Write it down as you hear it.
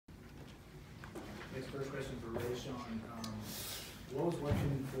Next first question for Rayshaun. What was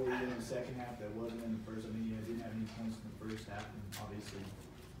working for you in the second half that wasn't in the first? I mean, you didn't have any points in the first half, and obviously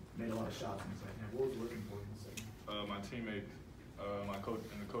made a lot of shots in the second half. What was working for you in the second half? My teammates, my coach,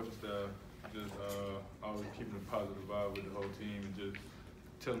 and the coaching staff just always keeping a positive vibe with the whole team and just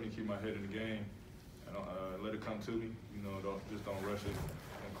telling me to keep my head in the game and let it come to me. You know, don't rush it.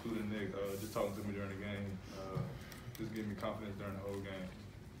 Including Nick, just talking to me during the game, just giving me confidence during the whole game.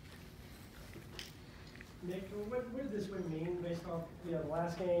 Nick, what did this win mean based off the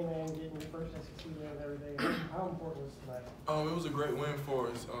last game and getting your first SEC win and everything? How important was tonight? It was a great win for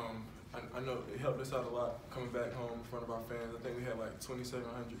us. I know it helped us out a lot coming back home in front of our fans. I think we had like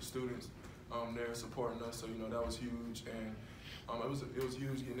 2,700 students there supporting us, so you know that was huge. And it was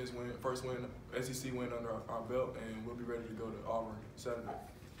huge getting this win, first win, SEC win under our belt, and we'll be ready to go to Auburn Saturday.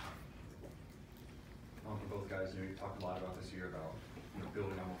 For both guys, you talked a lot about this year about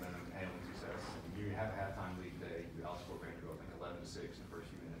building on momentum and handling success. You have a halftime lead today. You outscored Vanderbilt, I think 11-6 in the first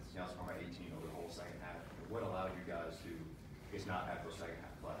few minutes. You outscored by 18 over the whole second half. What allowed you guys to, I guess, not have those second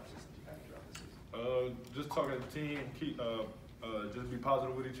half collapses that you've had throughout the season? Just talking to the team, just be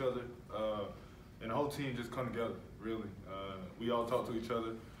positive with each other, and the whole team just come together. Really, we all talk to each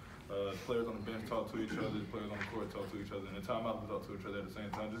other. Players on the bench talk to each other, players on the court talk to each other, and the timeout we talk to each other at the same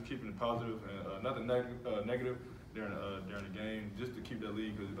time. Just keeping it positive and nothing negative during the game, just to keep that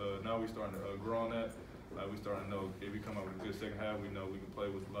lead. Because now we're starting to grow on that. We starting to know if we come up with a good second half, we know we can play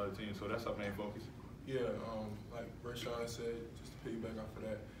with a lot of teams. So that's our main focus. Yeah, like Rayshaun said, just to piggyback off of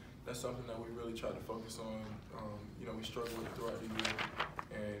that, that's something that we really try to focus on. We struggled with it throughout the year,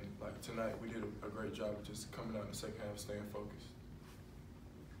 and like tonight, we did a great job of just coming out in the second half, staying focused.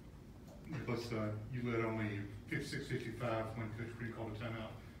 Nicholas, you led only 56-55 when Coach Green called a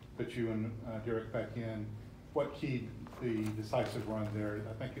timeout. Put you and Derek back in. What keyed the decisive run there?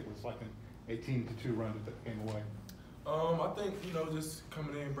 I think it was like an 18-2 run that came away. I think just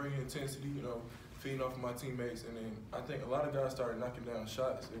coming in, bringing intensity, feeding off of my teammates, and then I think a lot of guys started knocking down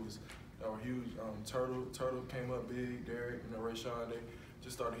shots. It was huge. Turtle came up big. Derek, Rayshaun, they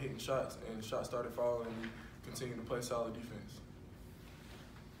just started hitting shots, and shots started falling, and we continued to play solid defense.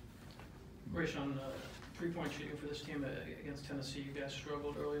 Rayshaun, three-point shooting for this team against Tennessee. You guys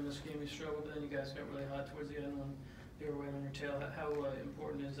struggled early in this game. You struggled, and then you guys got really hot towards the end when they were weighing on your tail. How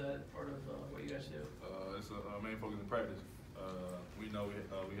important is that part of what you guys do? It's our main focus in practice. We know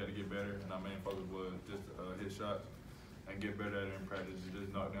we had to get better, and our main focus was just hit shots and get better at it in practice.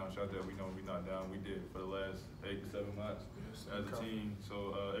 Just knock down shots that we know we knocked down. We did for the last 8 to 7 months as a team.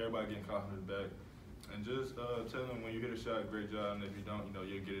 So everybody getting confidence back. And just tell them when you hit a shot, great job, and if you don't,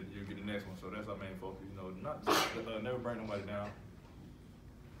 you'll get the next one. So that's our main focus. Never bring nobody down.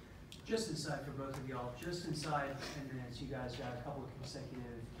 Just inside for both of y'all, just inside 10 minutes, you guys got a couple of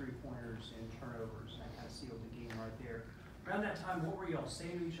consecutive three-pointers and turnovers, and that kind of sealed the game right there. Around that time, what were y'all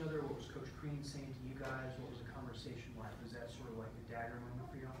saying to each other? What was Coach Green saying to you guys? What was the conversation like? Was that sort of like the dagger moment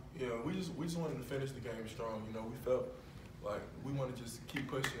for y'all? Yeah, we just wanted to finish the game strong. We felt like we want to just keep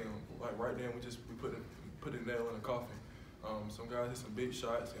pushing. Like right then, we put a nail in the coffin. Some guys hit some big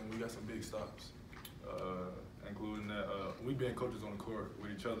shots, and we got some big stops. Including that, we being coaches on the court with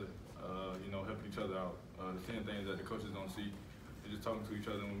each other, helping each other out. The 10 things that the coaches don't see, they're just talking to each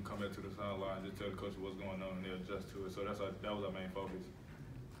other when we come back to the sideline, just tell the coach what's going on, and they'll adjust to it. So that was our main focus.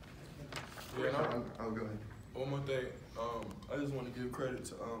 Yeah, I'll go ahead. One more thing, I just want to give credit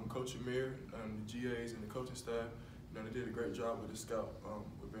to Coach Amir and the GAs and the coaching staff. They did a great job with the scout,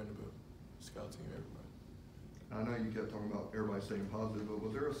 with Vanderbilt, scout team, everybody. I know you kept talking about everybody staying positive, but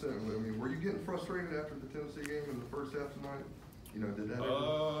was there a sense? I mean, were you getting frustrated after the Tennessee game in the first half tonight? Did that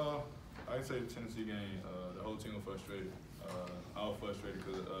happen? I'd say the Tennessee game, the whole team was frustrated. I was frustrated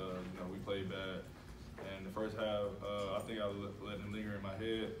because we played bad, and the first half, I think I was letting it linger in my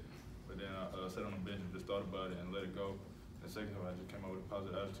head, but then I sat on the bench and just thought about it and let it go. The second half, I just came out with a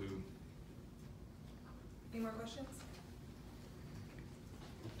positive attitude. Any more questions?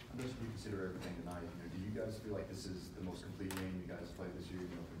 I guess we consider everything tonight. Do you guys feel like this is the most complete game you guys played this year,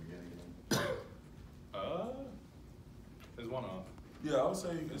 from the beginning to end? It's one-off. Yeah, I would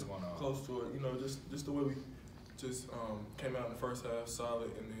say it's one-off. Close to it. Just the way we just came out in the first half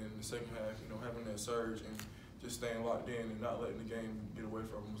solid, and then the second half, having that surge and just staying locked in and not letting the game get away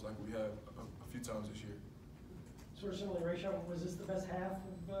from us like we have a few times this year. Sort of similarly, Rayshaun, was this the best half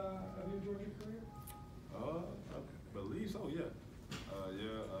of your Georgia career? I believe so, yeah.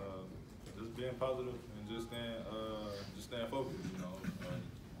 Just being positive and just staying focused,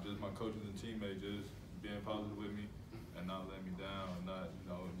 just my coaches and teammates just being positive with me and not letting me down, and not,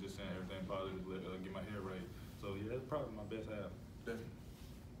 just saying everything positive, get my head right. So yeah, that's probably my best half. Definitely.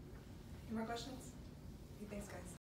 Any more questions? Thanks, guys.